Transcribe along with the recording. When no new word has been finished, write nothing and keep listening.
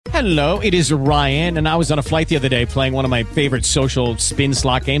Hello, it is Ryan, and I was on a flight the other day playing one of my favorite social spin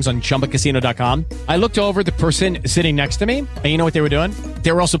slot games on ChumbaCasino.com. I looked over at the person sitting next to me, and you know what they were doing?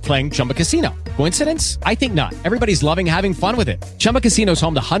 They were also playing Chumba Casino. Coincidence? I think not. Everybody's loving having fun with it. Chumba Casino is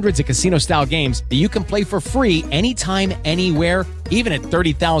home to hundreds of casino-style games that you can play for free anytime, anywhere, even at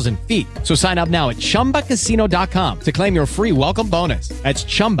 30,000 feet. So sign up now at ChumbaCasino.com to claim your free welcome bonus. That's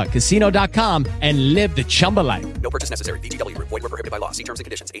ChumbaCasino.com and live the Chumba life. No purchase necessary. VGW. Void where prohibited by law. See terms and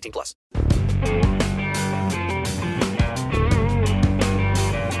conditions. 18 plus.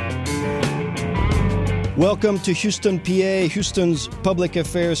 Welcome to Houston, PA, Houston's public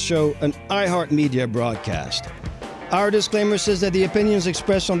affairs show, an iHeartMedia broadcast. Our disclaimer says that the opinions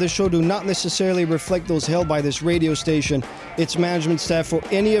expressed on this show do not necessarily reflect those held by this radio station, its management staff, or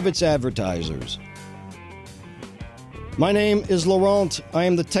any of its advertisers. My name is Laurent. I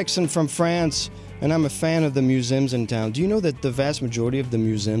am the Texan from France, and I'm a fan of the museums in town. Do you know that the vast majority of the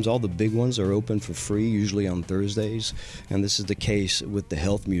museums, all the big ones, are open for free, usually on Thursdays? And this is the case with the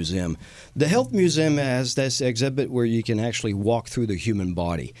Health Museum. The Health Museum has this exhibit where you can actually walk through the human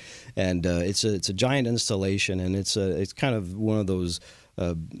body. And it's a giant installation, and it's kind of one of those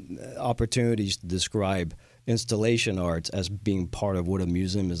opportunities to describe installation arts as being part of what a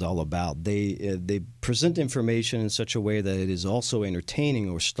museum is all about. They present information in such a way that it is also entertaining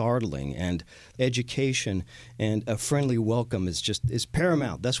or startling, and education and a friendly welcome is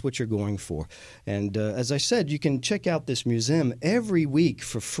paramount. That's what you're going for. And as I said, you can check out this museum every week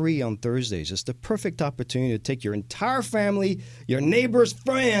for free on Thursdays. It's the perfect opportunity to take your entire family, your neighbors,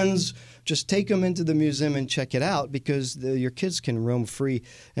 friends. Just take them into the museum and check it out, because your kids can roam free.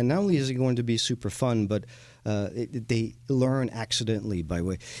 And not only is it going to be super fun, but they learn accidentally by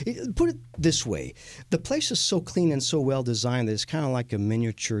way. Put it this way. The place is so clean and so well designed that it's kind of like a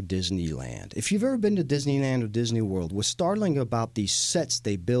miniature Disneyland. If you've ever been to Disneyland or Disney World, what's startling about these sets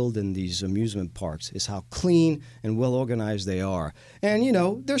they build in these amusement parks is how clean and well organized they are. And, you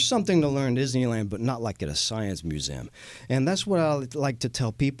know, there's something to learn in Disneyland, but not like at a science museum. And that's what I like to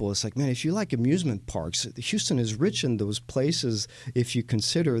tell people. It's like, man, if you like amusement parks, Houston is rich in those places if you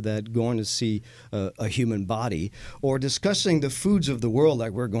consider that going to see a human body or discussing the foods of the world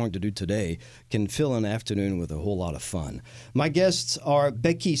like we're going to do today can fill an afternoon with a whole lot of fun. My guests are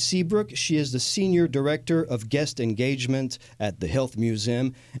Becky Seabrook. She is the Senior Director of Guest Engagement at the Health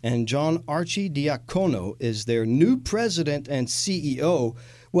Museum, and John Archidiacono is their new President and CEO.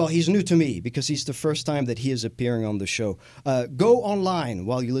 Well, he's new to me because he's the first time that he is appearing on the show. Go online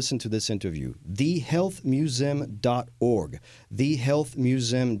while you listen to this interview, thehealthmuseum.org,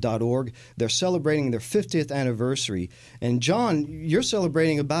 thehealthmuseum.org. They're celebrating their 50th anniversary. And John, you're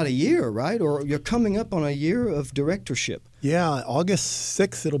celebrating about a year, right? Or you're coming up on a year of directorship. Yeah, August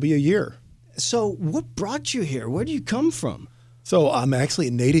 6th, it'll be a year. So what brought you here? Where do you come from? So I'm actually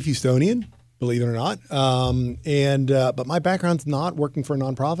a native Houstonian, believe it or not. But my background's not working for a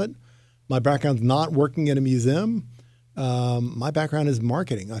nonprofit. My background's not working in a museum. My background is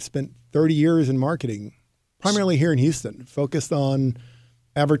marketing. I spent 30 years in marketing, primarily here in Houston, focused on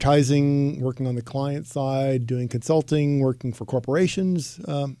advertising, working on the client side, doing consulting, working for corporations,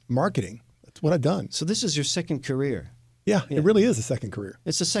 marketing. That's what I've done. So this is your second career. Yeah, it really is a second career.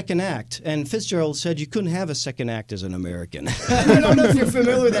 It's a second act. And Fitzgerald said you couldn't have a second act as an American. I don't know if you're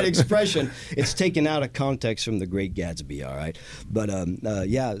familiar with that expression. It's taken out of context from The Great Gatsby, all right? But,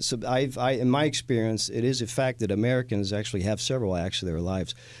 so in my experience, it is a fact that Americans actually have several acts of their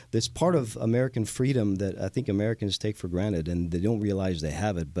lives. That's part of American freedom that I think Americans take for granted, and they don't realize they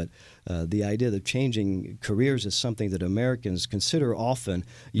have it. But the idea of changing careers is something that Americans consider often.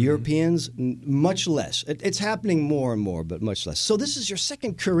 Europeans, much less. It's happening more and more, but much less. So this is your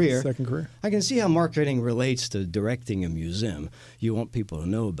second career. Second career. I can see how marketing relates to directing a museum. You want people to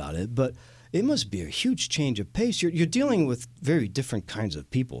know about it, but it must be a huge change of pace. You're dealing with very different kinds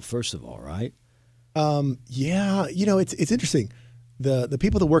of people, first of all, right? Yeah, it's interesting. The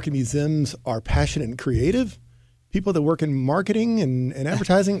people that work in museums are passionate and creative. People that work in marketing and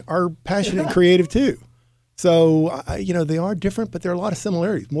advertising are passionate and creative too. So, they are different, but there are a lot of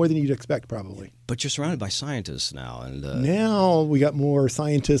similarities, more than you'd expect probably. But you're surrounded by scientists now. And now we got more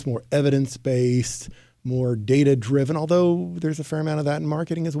scientists, more evidence-based, more data-driven, although there's a fair amount of that in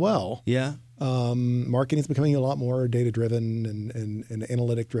marketing as well. Yeah. Marketing is becoming a lot more data-driven and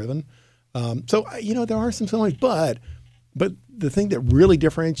analytic-driven. So, there are some similarities, but the thing that really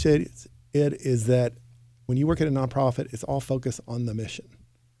differentiates it is that when you work at a nonprofit, it's all focused on the mission.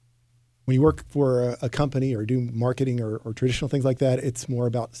 When you work for a company or do marketing or traditional things like that, it's more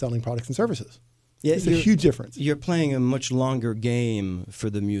about selling products and services. Yeah, It's a huge difference. You're playing a much longer game for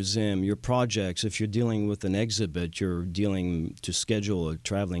the museum. Your projects, if you're dealing with an exhibit, you're dealing to schedule a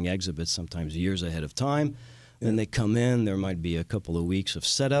traveling exhibit sometimes years ahead of time. Then they come in, there might be a couple of weeks of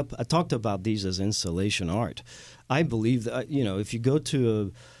setup. I talked about these as installation art. I believe that, if you go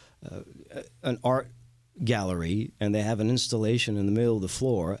to an art gallery and they have an installation in the middle of the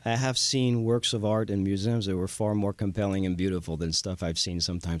floor, I have seen works of art in museums that were far more compelling and beautiful than stuff I've seen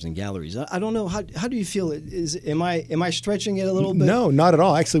sometimes in galleries. I don't know, how do you feel? Am I stretching it a little bit? No, not at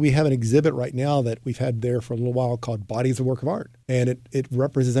all. Actually, we have an exhibit right now that we've had there for a little while called Body as a Work of Art, and it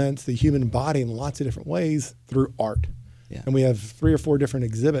represents the human body in lots of different ways through art. Yeah. And we have 3 or 4 different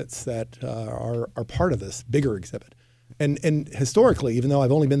exhibits that are part of this bigger exhibit. And historically, even though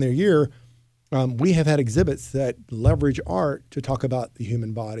I've only been there a year, we have had exhibits that leverage art to talk about the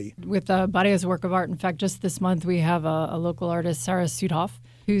human body. With Body as a Work of Art, in fact, just this month we have a local artist, Sarah Sudhoff,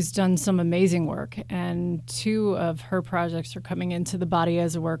 who's done some amazing work. And 2 of her projects are coming into the Body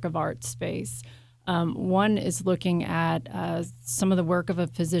as a Work of Art space. One is looking at some of the work of a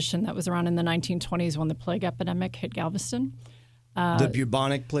physician that was around in the 1920s when the plague epidemic hit Galveston. The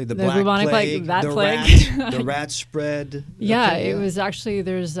bubonic plague, the black black plague, plague, the plague. the rat spread. Yeah, Okay, it was actually,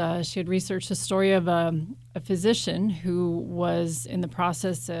 she had researched the story of a physician who was in the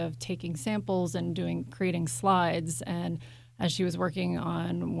process of taking samples and creating slides. And as she was working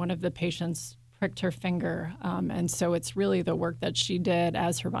on one of the patients, pricked her finger. And so it's really the work that she did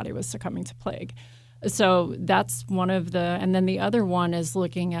as her body was succumbing to plague. So that's one of and then the other one is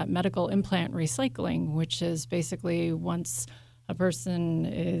looking at medical implant recycling, which is basically once a person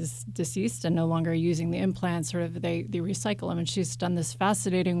is deceased and no longer using the implants, sort of they recycle them. And she's done this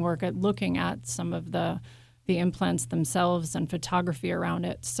fascinating work at looking at some of the implants themselves and photography around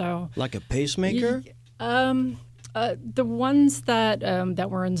it. So like a pacemaker? The ones that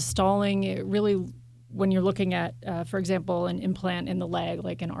we're installing, it really, when you're looking at, for example, an implant in the leg,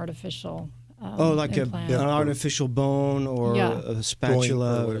 like an artificial like implant. an artificial bone or a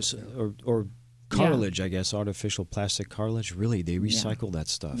spatula or cartilage, I guess, artificial plastic cartilage. Really, they recycle that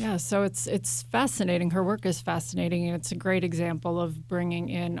stuff. Yeah, so it's fascinating. Her work is fascinating, and it's a great example of bringing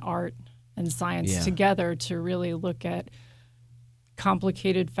in art and science together to really look at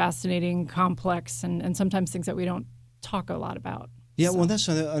complicated, fascinating, complex, and sometimes things that we don't talk a lot about. Yeah, well, that's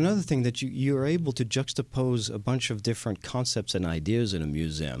another thing, that you're able to juxtapose a bunch of different concepts and ideas in a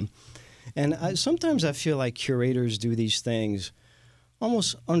museum. And sometimes I feel like curators do these things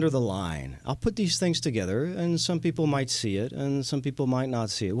almost under the line. I'll put these things together, and some people might see it, and some people might not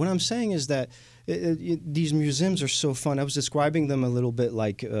see it. What I'm saying is that these museums are so fun. I was describing them a little bit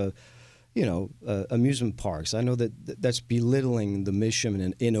like, amusement parks. I know that's belittling the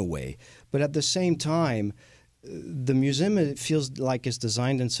mission in a way, but at the same time, the museum, it feels like it's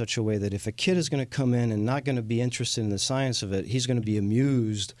designed in such a way that if a kid is going to come in and not going to be interested in the science of it, he's going to be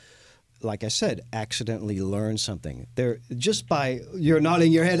amused. Like I said, accidentally learn something. You're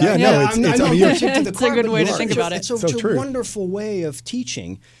nodding your head. Yeah, it's a good way to think about it. It's a wonderful way of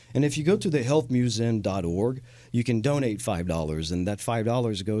teaching. And if you go to thehealthmuseum.org, you can donate $5, and that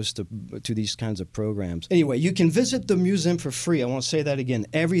 $5 goes to these kinds of programs. Anyway, you can visit the museum for free. I want to say that again.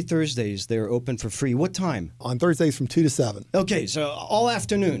 Every Thursdays, they're open for free. What time? On Thursdays from 2 to 7. Okay, so all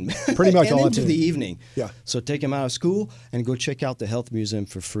afternoon. Pretty much and all into afternoon. the evening. Yeah. So take them out of school and go check out the Health Museum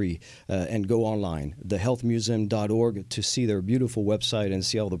for free, and go online, thehealthmuseum.org, to see their beautiful website and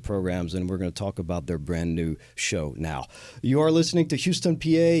see all the programs. And we're going to talk about their brand new show now. You are listening to Houston,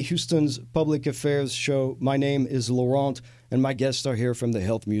 PA, Houston's public affairs show. My name is Laurent, and my guests are here from the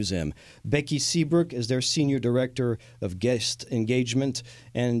Health Museum. Becky Seabrook is their Senior Director of Guest Engagement,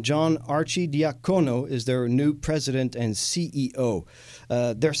 and John Archidiacono is their new President and CEO.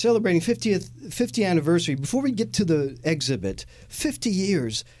 They're celebrating 50th anniversary. Before we get to the exhibit, 50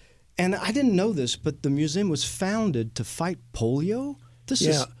 years, and I didn't know this, but the museum was founded to fight polio? This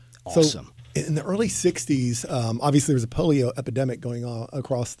is awesome. So, in the early 60s, obviously there was a polio epidemic going on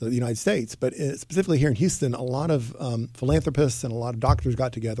across the United States, but specifically here in Houston, a lot of philanthropists and a lot of doctors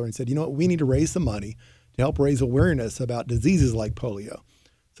got together and said, you know what, we need to raise some money to help raise awareness about diseases like polio.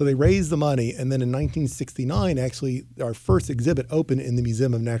 So they raised the money, and then in 1969, actually, our first exhibit opened in the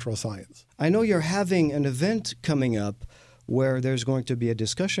Museum of Natural Science. I know you're having an event coming up where there's going to be a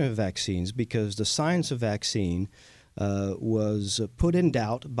discussion of vaccines, because the science of vaccine was put in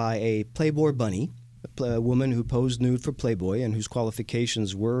doubt by a Playboy bunny, a woman who posed nude for Playboy and whose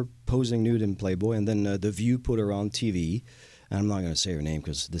qualifications were posing nude in Playboy, and then The View put her on TV. And I'm not going to say her name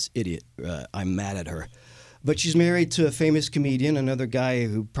because this idiot, I'm mad at her. But she's married to a famous comedian, another guy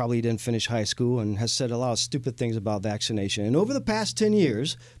who probably didn't finish high school and has said a lot of stupid things about vaccination. And over the past 10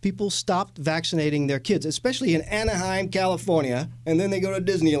 years, people stopped vaccinating their kids, especially in Anaheim, California, and then they go to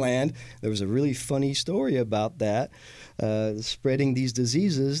Disneyland. There was a really funny story about that, spreading these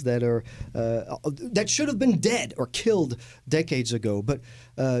diseases that are that should have been dead or killed decades ago. But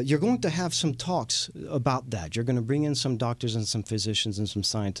you're going to have some talks about that. You're going to bring in some doctors and some physicians and some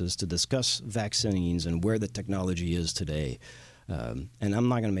scientists to discuss vaccines and where the technology is today. And I'm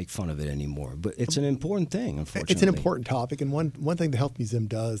not going to make fun of it anymore, but it's an important thing, unfortunately. It's an important topic, and one thing the Health Museum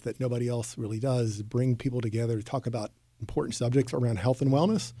does that nobody else really does is bring people together to talk about important subjects around health and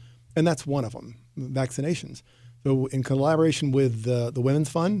wellness, and that's one of them, vaccinations. So in collaboration with the Women's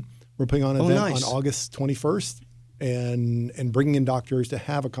Fund, we're putting on an event on August 21st and bringing in doctors to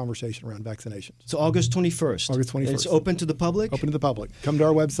have a conversation around vaccinations. So August 21st. August 21st. It's open to the public? Open to the public. Come to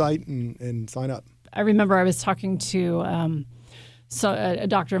our website and sign up. I remember I was talking to a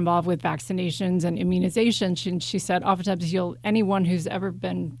doctor involved with vaccinations and immunizations, and she said oftentimes anyone who's ever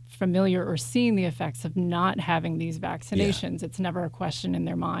been familiar or seen the effects of not having these vaccinations, it's never a question in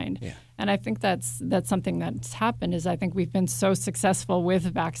their mind. Yeah. And I think that's something that's happened is I think we've been so successful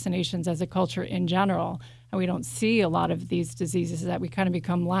with vaccinations as a culture in general, and we don't see a lot of these diseases that we kind of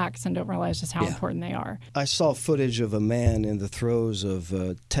become lax and don't realize just how important they are. I saw footage of a man in the throes of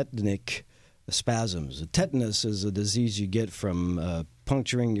tetanic spasms. Tetanus is a disease you get from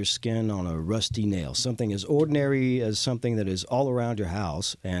puncturing your skin on a rusty nail, something as ordinary as something that is all around your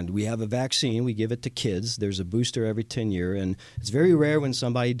house. And we have a vaccine. We give it to kids. There's a booster every 10 years, and it's very rare when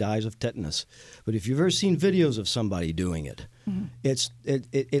somebody dies of tetanus. But if you've ever seen videos of somebody doing it,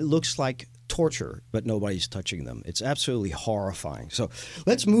 it looks like torture, but nobody's touching them. It's absolutely horrifying. So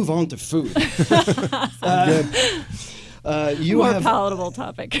let's move on to food. More palatable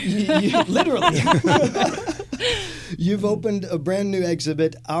topic. Literally. You've opened a brand new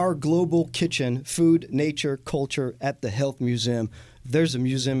exhibit, Our Global Kitchen, Food, Nature, Culture at the Health Museum. If there's a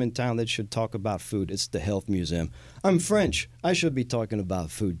museum in town that should talk about food, it's the Health Museum. I'm French. I should be talking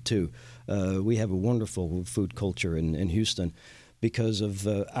about food, too. We have a wonderful food culture in Houston because of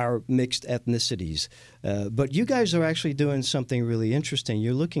our mixed ethnicities. But you guys are actually doing something really interesting.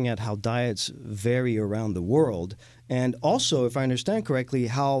 You're looking at how diets vary around the world, and also, if I understand correctly,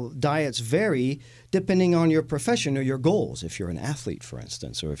 how diets vary depending on your profession or your goals. If you're an athlete, for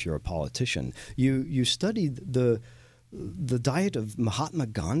instance, or if you're a politician. You studied the diet of Mahatma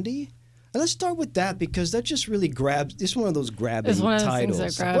Gandhi? Let's start with that because that just really grabs. It's one of those grabbing titles.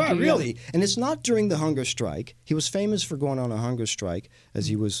 Things that grab you. Really, and it's not during the hunger strike. He was famous for going on a hunger strike as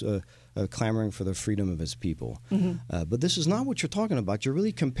he was clamoring for the freedom of his people. Mm-hmm. But this is not what you're talking about. You're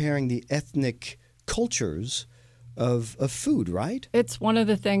really comparing the ethnic cultures of food, right? It's one of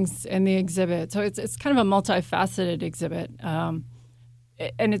the things in the exhibit. So it's kind of a multifaceted exhibit, and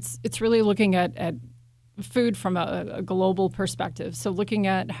it's really looking at food from a global perspective. So looking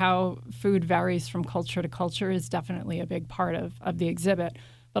at how food varies from culture to culture is definitely a big part of the exhibit,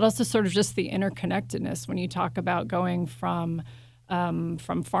 but also sort of just the interconnectedness when you talk about going from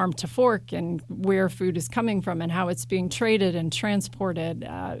farm to fork and where food is coming from and how it's being traded and transported.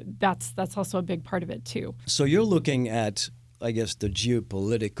 That's also a big part of it too. So you're looking at, I guess, the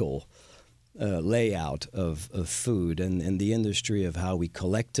geopolitical layout of food and the industry of how we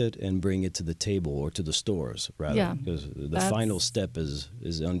collect it and bring it to the table or to the stores, rather. Yeah, because the final step is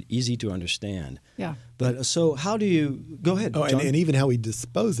easy to understand. Yeah. But so how do you – go ahead, John. And even how we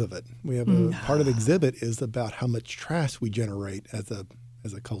dispose of it. We have a part of the exhibit is about how much trash we generate as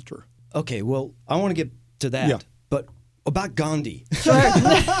a culture. Okay, well, I want to get to that. Yeah. But about Gandhi. Sure.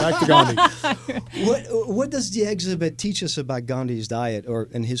 Back to Gandhi. What does the exhibit teach us about Gandhi's diet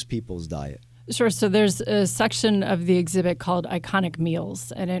and his people's diet? Sure. So there's a section of the exhibit called Iconic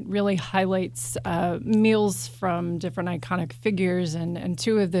Meals, and it really highlights meals from different iconic figures. And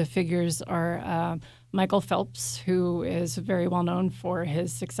two of the figures are Michael Phelps, who is very well known for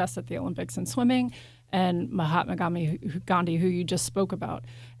his success at the Olympics in swimming, and Mahatma Gandhi, who you just spoke about.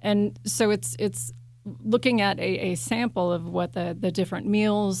 And so it's looking at a sample of what the different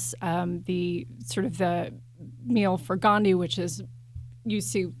meals, the meal for Gandhi, which is you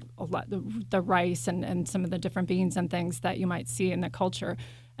see a lot the rice and some of the different beans and things that you might see in the culture,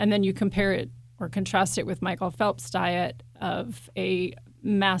 and then you compare it or contrast it with Michael Phelps' diet of a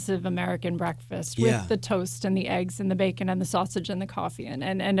massive American breakfast with the toast and the eggs and the bacon and the sausage and the coffee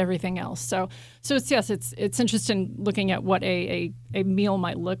and everything else. So it's interesting looking at what a meal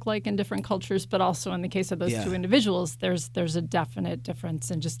might look like in different cultures, but also in the case of those two individuals, there's a definite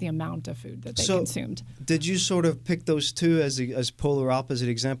difference in just the amount of food that they consumed. Did you sort of pick those two as polar opposite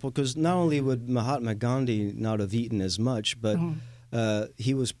example? Because not only would Mahatma Gandhi not have eaten as much, but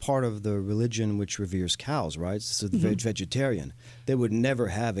he was part of the religion which reveres cows, right? So the vegetarian. They would never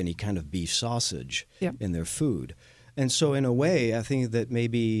have any kind of beef sausage in their food. And so in a way, I think that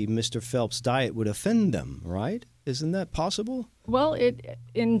maybe Mr. Phelps' diet would offend them, right? Isn't that possible? Well,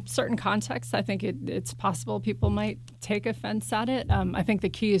 in certain contexts, I think it's possible people might take offense at it. I think the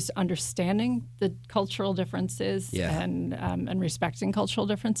key is understanding the cultural differences and respecting cultural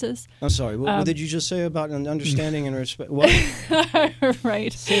differences. I'm sorry. What did you just say about understanding and respect? What?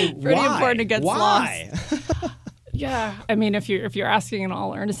 Right. So pretty why? important to get Why? Yeah, I mean, if you're asking in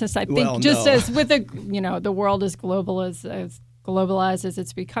all earnestness, I think as with the world as globalized as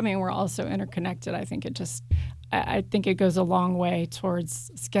it's becoming, we're also interconnected. I think it goes a long way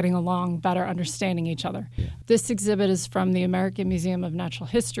towards getting along better, understanding each other. Yeah. This exhibit is from the American Museum of Natural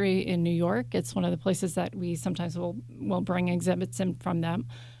History in New York. It's one of the places that we sometimes will bring exhibits in from them.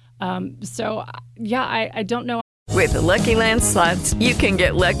 I don't know. With the Lucky Land Slots, you can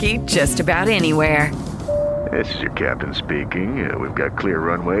get lucky just about anywhere. This is your captain speaking. We've got clear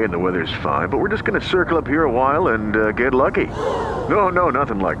runway and the weather's fine, but we're just going to circle up here a while and get lucky. No,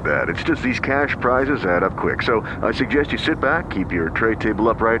 nothing like that. It's just these cash prizes add up quick. So I suggest you sit back, keep your tray table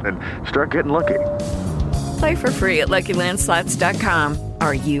upright, and start getting lucky. Play for free at LuckyLandSlots.com.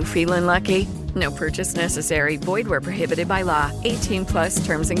 Are you feeling lucky? No purchase necessary. Void where prohibited by law. 18+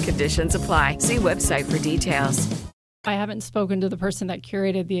 terms and conditions apply. See website for details. I haven't spoken to the person that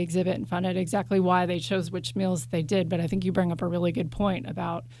curated the exhibit and found out exactly why they chose which meals they did, but I think you bring up a really good point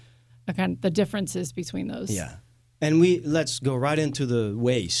about the differences between those. Yeah. And let's go right into the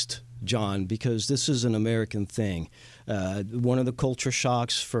waste, John, because this is an American thing. One of the culture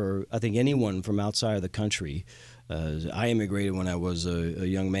shocks for, I think, anyone from outside of the country. I immigrated when I was a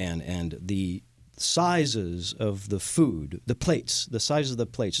young man, and the sizes of the food, the size of the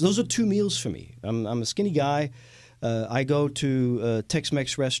plates, those are 2 meals for me. I'm a skinny guy. I go to a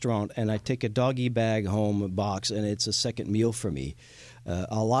Tex-Mex restaurant and I take a doggy bag home, a box, and it's a second meal for me.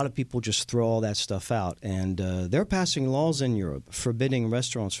 A lot of people just throw all that stuff out, and they're passing laws in Europe forbidding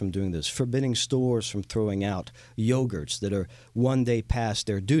restaurants from doing this, forbidding stores from throwing out yogurts that are one day past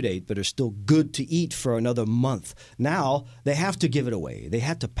their due date but are still good to eat for another month. Now they have to give it away. They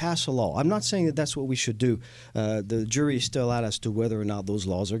have to pass a law. I'm not saying that that's what we should do. The jury is still out as to whether or not those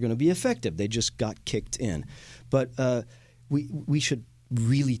laws are going to be effective. They just got kicked in. But we should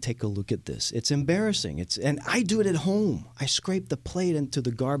really take a look at this. It's embarrassing. And I do it at home. I scrape the plate into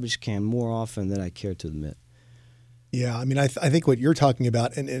the garbage can more often than I care to admit. Yeah, I mean, I think what you're talking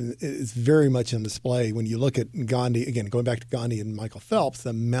about, and it's very much on display when you look at Gandhi, again, going back to Gandhi and Michael Phelps, the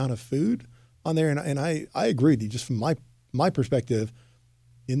amount of food on there. And I agree with you. Just from my perspective,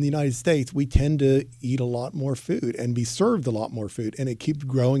 in the United States, we tend to eat a lot more food and be served a lot more food, and it keeps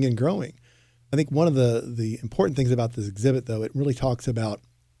growing and growing. I think one of the important things about this exhibit, though, it really talks about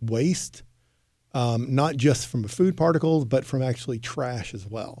waste, not just from food particles, but from actually trash as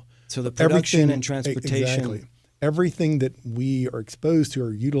well. So the production and transportation. Exactly. Everything that we are exposed to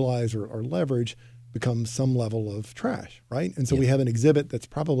or utilize or leverage becomes some level of trash, right? And so we have an exhibit that's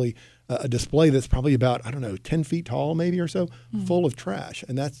probably a display that's probably about, 10 feet tall maybe or so, full of trash.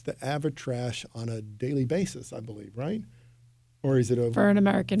 And that's the average trash on a daily basis, I believe, right? Or is it over for an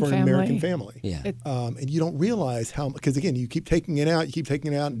American family? Yeah. And you don't realize how, because again, you keep taking it out and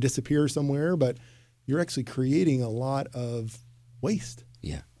it disappears somewhere, but you're actually creating a lot of waste.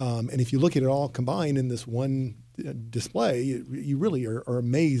 Yeah. And if you look at it all combined in this one display, you really are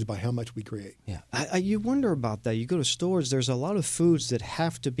amazed by how much we create. Yeah. You wonder about that. You go to stores, there's a lot of foods that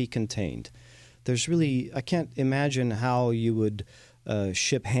have to be contained. I can't imagine how you would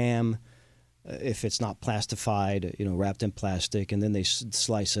ship ham if it's not plastified, wrapped in plastic, and then they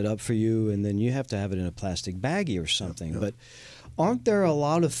slice it up for you, and then you have to have it in a plastic baggie or something. But aren't there a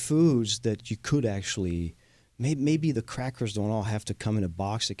lot of foods that you could actually, maybe the crackers don't all have to come in a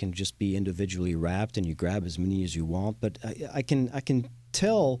box. It can just be individually wrapped, and you grab as many as you want. But I can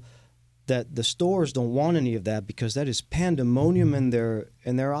tell that the stores don't want any of that because that is pandemonium in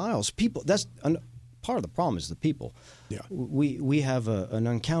their aisles. People, that's part of the problem is the people. Yeah. We have an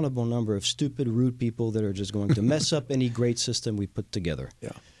uncountable number of stupid, rude people that are just going to mess up any great system we put together. Yeah.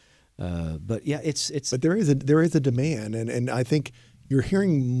 But there is a demand, and I think you're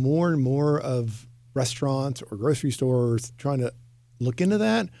hearing more and more of restaurants or grocery stores trying to look into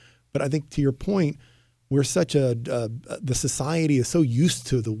that. But I think to your point, we're such the society is so used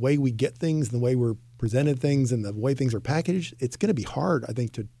to the way we get things, the way we're presented things, and the way things are packaged. It's going to be hard, I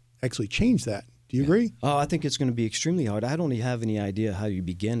think, to actually change that. Do you agree? Oh, I think it's going to be extremely hard. I don't have any idea how you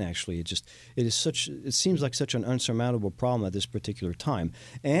begin. Actually, it seems like such an unsurmountable problem at this particular time.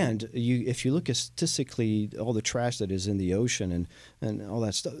 And if you look at statistically, all the trash that is in the ocean and all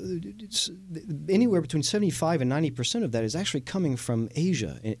that stuff, it's anywhere between 75 and 90% of that is actually coming from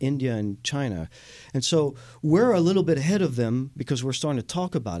Asia, India, and China. And so we're a little bit ahead of them because we're starting to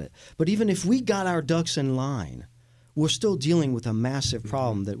talk about it. But even if we got our ducks in line, we're still dealing with a massive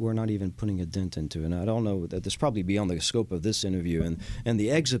problem that we're not even putting a dent into. And I don't know that this is probably beyond the scope of this interview and the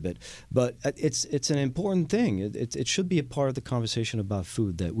exhibit, but it's an important thing. It should be a part of the conversation about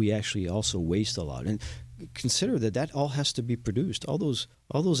food, that we actually also waste a lot. And consider that all has to be produced. All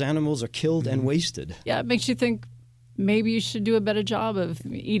those animals are killed and wasted. Yeah, it makes you think maybe you should do a better job of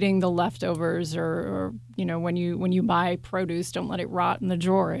eating the leftovers, or when you buy produce, don't let it rot in the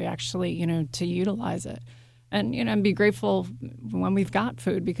drawer. Actually, to utilize it. And be grateful when we've got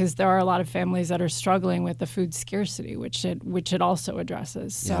food, because there are a lot of families that are struggling with the food scarcity, which it also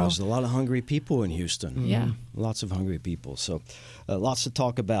addresses. So there's a lot of hungry people in Houston. Yeah. Lots of hungry people. So lots to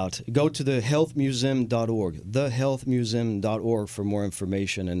talk about. Go to thehealthmuseum.org, thehealthmuseum.org for more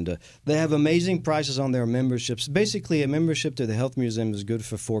information. And they have amazing prices on their memberships. Basically, a membership to the Health Museum is good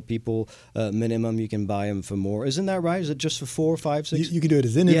for 4 people minimum. You can buy them for more. Isn't that right? Is it just for 4, 5, 6? You can do it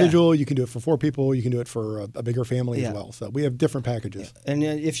as an individual. Yeah. You can do it for 4 people. You can do it for a bigger family as well. So we have different packages. And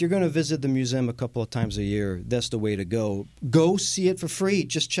if you're going to visit the museum a couple of times a year, that's the way to go. Go see it for free.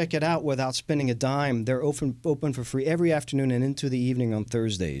 Just check it out without spending a dime. They're open for free every afternoon and into the evening on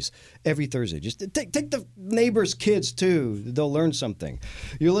Thursdays. Every Thursday. Just take the neighbors' kids too. They'll learn something.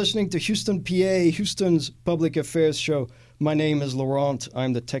 You're listening to Houston, PA, Houston's Public Affairs Show. My name is Laurent.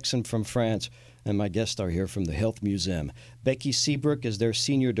 I'm the Texan from France, and my guests are here from the Health Museum. Becky Seabrook is their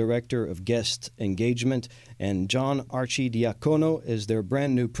Senior Director of Guest Engagement, and John Archidiacono is their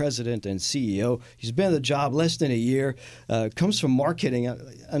brand new President and CEO. He's been in the job less than a year, comes from marketing,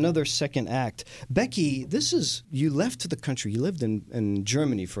 another second act. Becky, you left the country. You lived in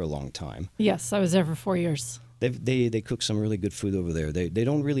Germany for a long time. Yes, I was there for 4 years. They cook some really good food over there. They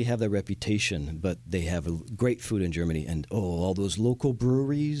don't really have that reputation, but they have great food in Germany. And all those local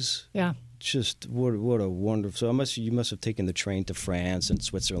breweries. Yeah. Just what a wonderful. So you must have taken the train to France and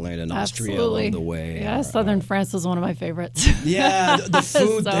Switzerland and Austria Absolutely. along the way. Yeah, southern France is one of my favorites. Yeah, the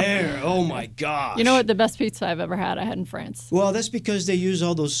food there. Oh my gosh! You know what? The best pizza I've ever had, I had in France. Well, that's because they use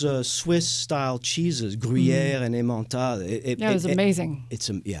all those Swiss-style cheeses, Gruyère and Emmental. It was amazing.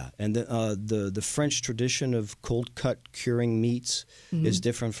 And the French tradition of cold cut curing meats is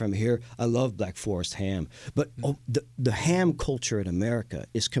different from here. I love Black Forest ham, but the ham culture in America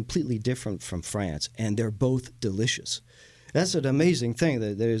is completely different from France, and they're both delicious. That's an amazing thing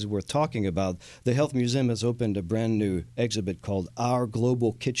that is worth talking about. The Health Museum has opened a brand new exhibit called Our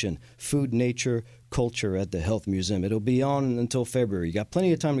Global Kitchen, Food, Nature, Culture at the Health Museum. It'll be on until February. You got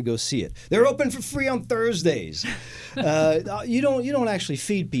plenty of time to go see it. They're open for free on Thursdays. You don't actually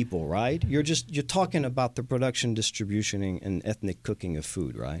feed people, right? You're talking about the production, distribution, and ethnic cooking of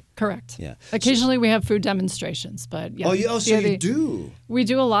food, right? Correct. Yeah. Occasionally we have food demonstrations, but yeah. You do. We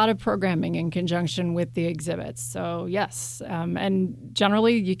do a lot of programming in conjunction with the exhibits. So yes, and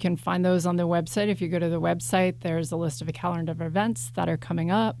generally you can find those on the website. If you go to the website, there's a list of a calendar of events that are coming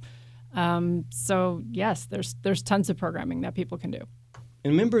up. So yes, there's tons of programming that people can do.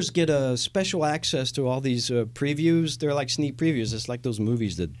 And members get special access to all these previews. They're like sneak previews. It's like those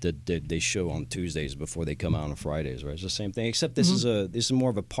movies that they show on Tuesdays before they come out on Fridays, right? It's the same thing, except this is more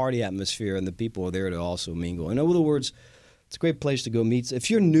of a party atmosphere, and the people are there to also mingle. In other words, it's a great place to go meet.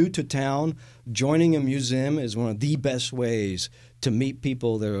 If you're new to town, joining a museum is one of the best ways to meet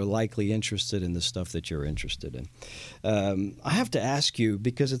people that are likely interested in the stuff that you're interested in. I have to ask you,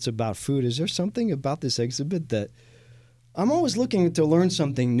 because it's about food, is there something about this exhibit that I'm always looking to learn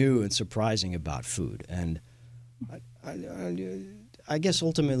something new and surprising about food? And I guess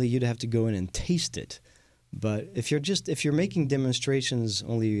ultimately you'd have to go in and taste it. But if you're making demonstrations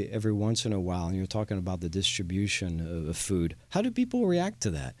only every once in a while and you're talking about the distribution of food, how do people react to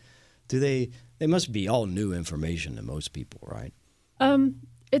that? They must be all new information to most people, right?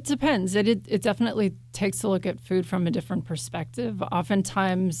 It depends. It definitely takes a look at food from a different perspective.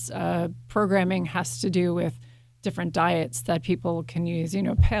 Oftentimes, programming has to do with different diets that people can use,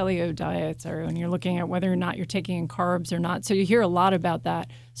 paleo diets, or when you're looking at whether or not you're taking in carbs or not. So you hear a lot about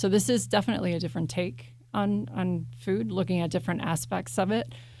that. So this is definitely a different take on food, looking at different aspects of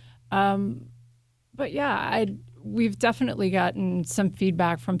it. But yeah, we've definitely gotten some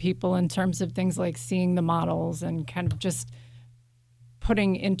feedback from people in terms of things like seeing the models and kind of just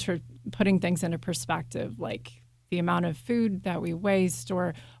putting things into perspective, like the amount of food that we waste,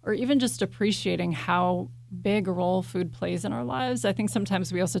 or even just appreciating how big a role food plays in our lives. I think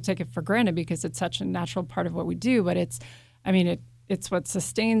sometimes we also take it for granted because it's such a natural part of what we do, but it's what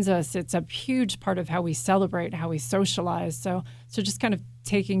sustains us. It's a huge part of how we celebrate, how we socialize. So just kind of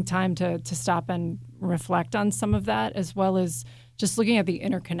taking time to stop and reflect on some of that, as well as just looking at the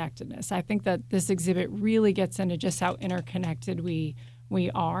interconnectedness. I think that this exhibit really gets into just how interconnected we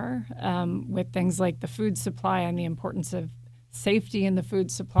are with things like the food supply and the importance of safety in the food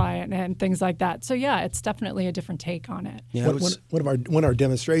supply and things like that. So yeah, it's definitely a different take on it. Yeah, one of our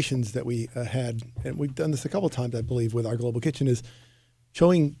demonstrations that we had, and we've done this a couple of times, I believe, with our Global Kitchen, is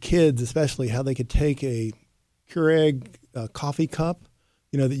showing kids especially how they could take a Keurig coffee cup,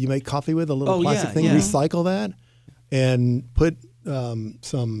 that you make coffee with, a little plastic thing, recycle that, and put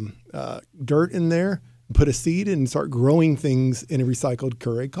some dirt in there, put a seed, and start growing things in a recycled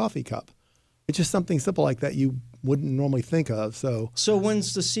Keurig coffee cup. It's just something simple like that you wouldn't normally think of. So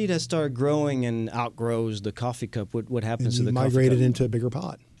once the seed has started growing and outgrows the coffee cup, what happens to the coffee cup? Migrate it into a bigger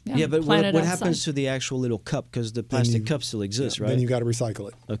pot. Yeah, but what happens to the actual little cup? Because the plastic cup still exists, right? Then you got to recycle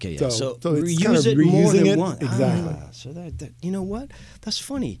it. Okay, yeah. So it's reuse kind of it more reusing than it. once. Exactly. So that you know what? That's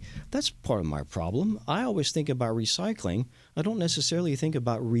funny. That's part of my problem. I always think about recycling. I don't necessarily think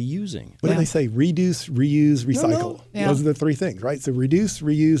about reusing. What do they say? Reduce, reuse, recycle. No. Yeah. Those are the three things, right? So reduce,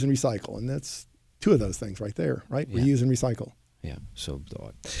 reuse, and recycle. And that's two of those things right there, right? Yeah. Reuse and recycle. Yeah. So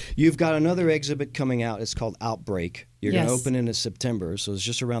you've got another exhibit coming out. It's called Outbreak. You're going to open in September, so it's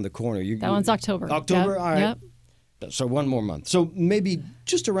just around the corner. That one's October. October? Yep. All right. Yep. So one more month. So maybe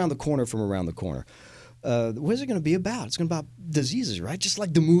just around the corner from around the corner. What is it going to be about? It's going to be about diseases, right? Just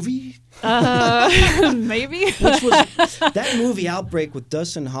like the movie? Maybe. Which was that movie Outbreak with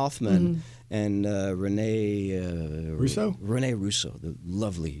Dustin Hoffman and Renee Russo? Renee Russo, the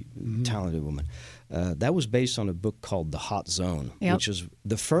lovely, talented woman. That was based on a book called The Hot Zone, which is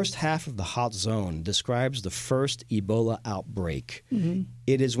the first half of The Hot Zone describes the first Ebola outbreak.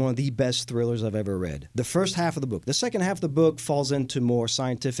 It is one of the best thrillers I've ever read. The first half of the book. The second half of the book falls into more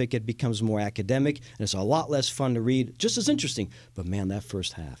scientific. It becomes more academic, and it's a lot less fun to read, just as interesting. But man, that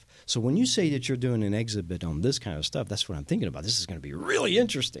first half. So when you say that you're doing an exhibit on this kind of stuff, that's what I'm thinking about. This is going to be really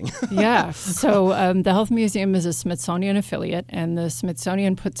interesting. Yeah. So the Health Museum is a Smithsonian affiliate, and the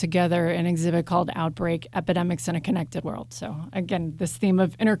Smithsonian put together an exhibit called Outbreak: Epidemics in a Connected World. So again, this theme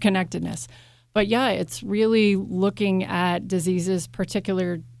of interconnectedness. But yeah, it's really looking at diseases,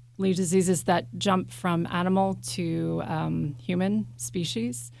 particularly diseases that jump from animal to human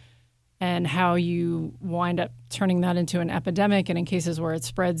species, and how you wind up turning that into an epidemic, and in cases where it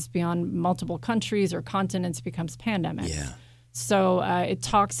spreads beyond multiple countries or continents, becomes pandemics. Yeah. So it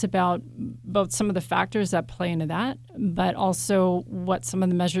talks about both some of the factors that play into that, but also what some of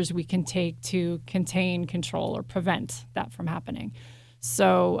the measures we can take to contain, control, or prevent that from happening.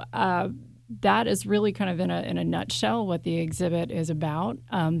 So that is really kind of in a nutshell what the exhibit is about.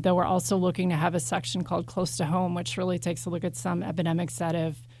 Though we're also looking to have a section called Close to Home, which really takes a look at some epidemics that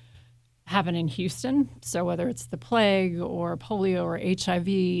have happened in Houston. So whether it's the plague or polio or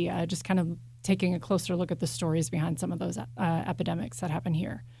HIV, just kind of taking a closer look at the stories behind some of those epidemics that happen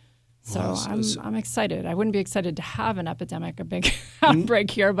here. So I'm excited. I wouldn't be excited to have an epidemic, a big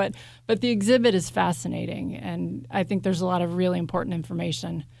outbreak here, but the exhibit is fascinating, and I think there's a lot of really important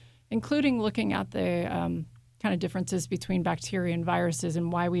information, including looking at the kind of differences between bacteria and viruses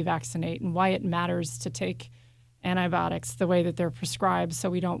and why we vaccinate and why it matters to take antibiotics the way that they're prescribed, so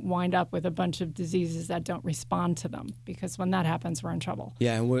we don't wind up with a bunch of diseases that don't respond to them, because when that happens, we're in trouble.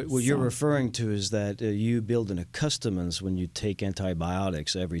 Yeah, and what you're referring to is that you build an accustomance when you take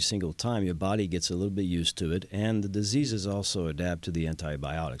antibiotics every single time. Your body gets a little bit used to it, and the diseases also adapt to the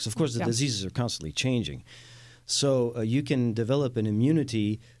antibiotics. Of course, the diseases are constantly changing. So you can develop an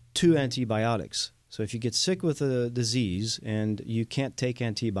immunity to antibiotics. So if you get sick with a disease and you can't take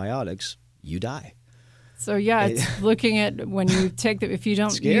antibiotics, you die. So yeah, it's looking at when you take them, if you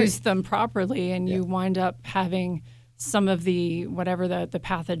don't use them properly and you wind up having some of the, whatever the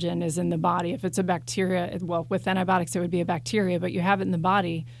pathogen is in the body. If it's a bacteria, well, with antibiotics, it would be a bacteria, but you have it in the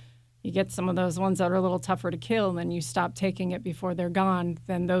body, you get some of those ones that are a little tougher to kill, and then you stop taking it before they're gone,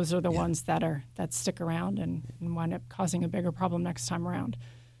 then those are the ones that stick around and wind up causing a bigger problem next time around.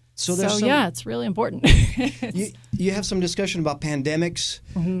 So yeah, it's really important. You have some discussion about pandemics.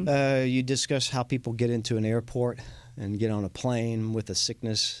 You discuss how people get into an airport. and get on a plane with a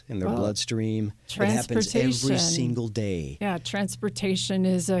sickness in their bloodstream. It happens Transportation. every single day. Yeah, transportation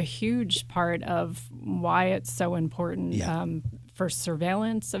is a huge part of why it's so important for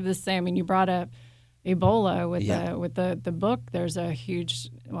surveillance of this thing. I mean, you brought up Ebola with the book. There's a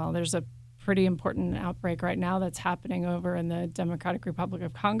pretty important outbreak right now that's happening over in the Democratic Republic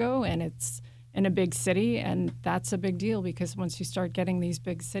of Congo, and it's in a big city, and that's a big deal because once you start getting these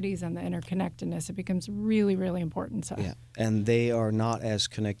big cities and the interconnectedness, it becomes really, really important. So. Yeah, and they are not as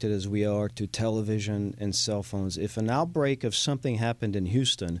connected as we are to television and cell phones. If an outbreak of something happened in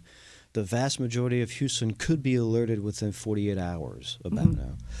Houston, the vast majority of Houston could be alerted within 48 hours about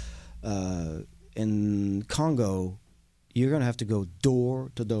now. In Congo, you're going to have to go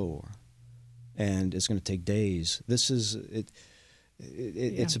door to door, and it's going to take days. This is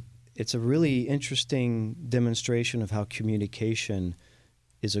It's a really interesting demonstration of how communication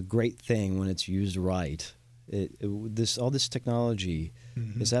is a great thing when it's used right. All this technology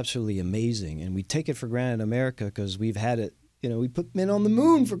is absolutely amazing, and we take it for granted in America because we've had it. You know, we put men on the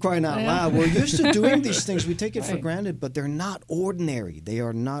moon, for crying out loud. We're used to doing these things. We take it for granted, but they're not ordinary. They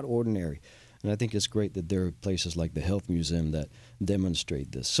are not ordinary. And I think it's great that there are places like the Health Museum that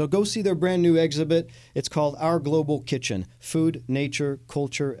demonstrate this. So go see their brand new exhibit. It's called Our Global Kitchen, Food, Nature,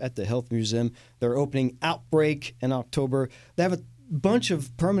 Culture at the Health Museum. They're opening Outbreak in October. They have a bunch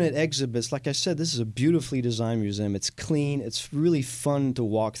of permanent exhibits. Like I said, this is a beautifully designed museum. It's clean. It's really fun to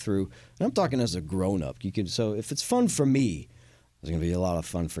walk through. And I'm talking as a grown-up. So if it's fun for me, it's going to be a lot of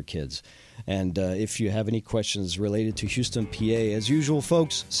fun for kids. And if you have any questions related to Houston, PA, as usual,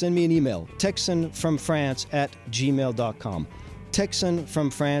 folks, send me an email, texanfromfrance@gmail.com.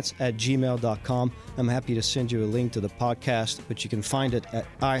 texanfromfrance@gmail.com. I'm happy to send you a link to the podcast, but you can find it at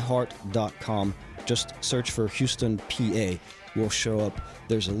iheart.com. Just search for Houston, PA. Will show up.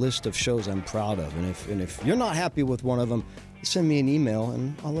 There's a list of shows I'm proud of. And if you're not happy with one of them, send me an email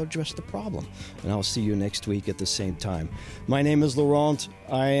and I'll address the problem. And I'll see you next week at the same time. My name is Laurent.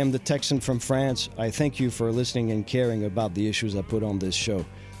 I am the Texan from France. I thank you for listening and caring about the issues I put on this show.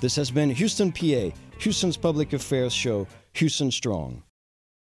 This has been Houston, PA, Houston's public affairs show, Houston Strong.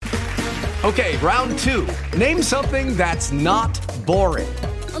 Okay, round two. Name something that's not boring.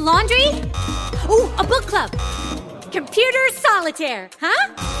 A laundry? Ooh, a book club. Computer solitaire,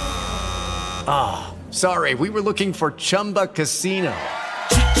 huh? Sorry, we were looking for Chumba Casino.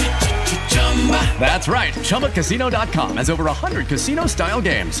 That's right. ChumbaCasino.com has over 100 casino-style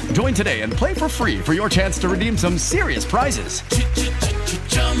games. Join today and play for free for your chance to redeem some serious prizes.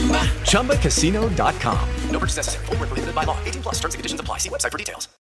 ChumbaCasino.com. No purchase necessary. Void where prohibited by law. 18+ terms and conditions apply. See website for details.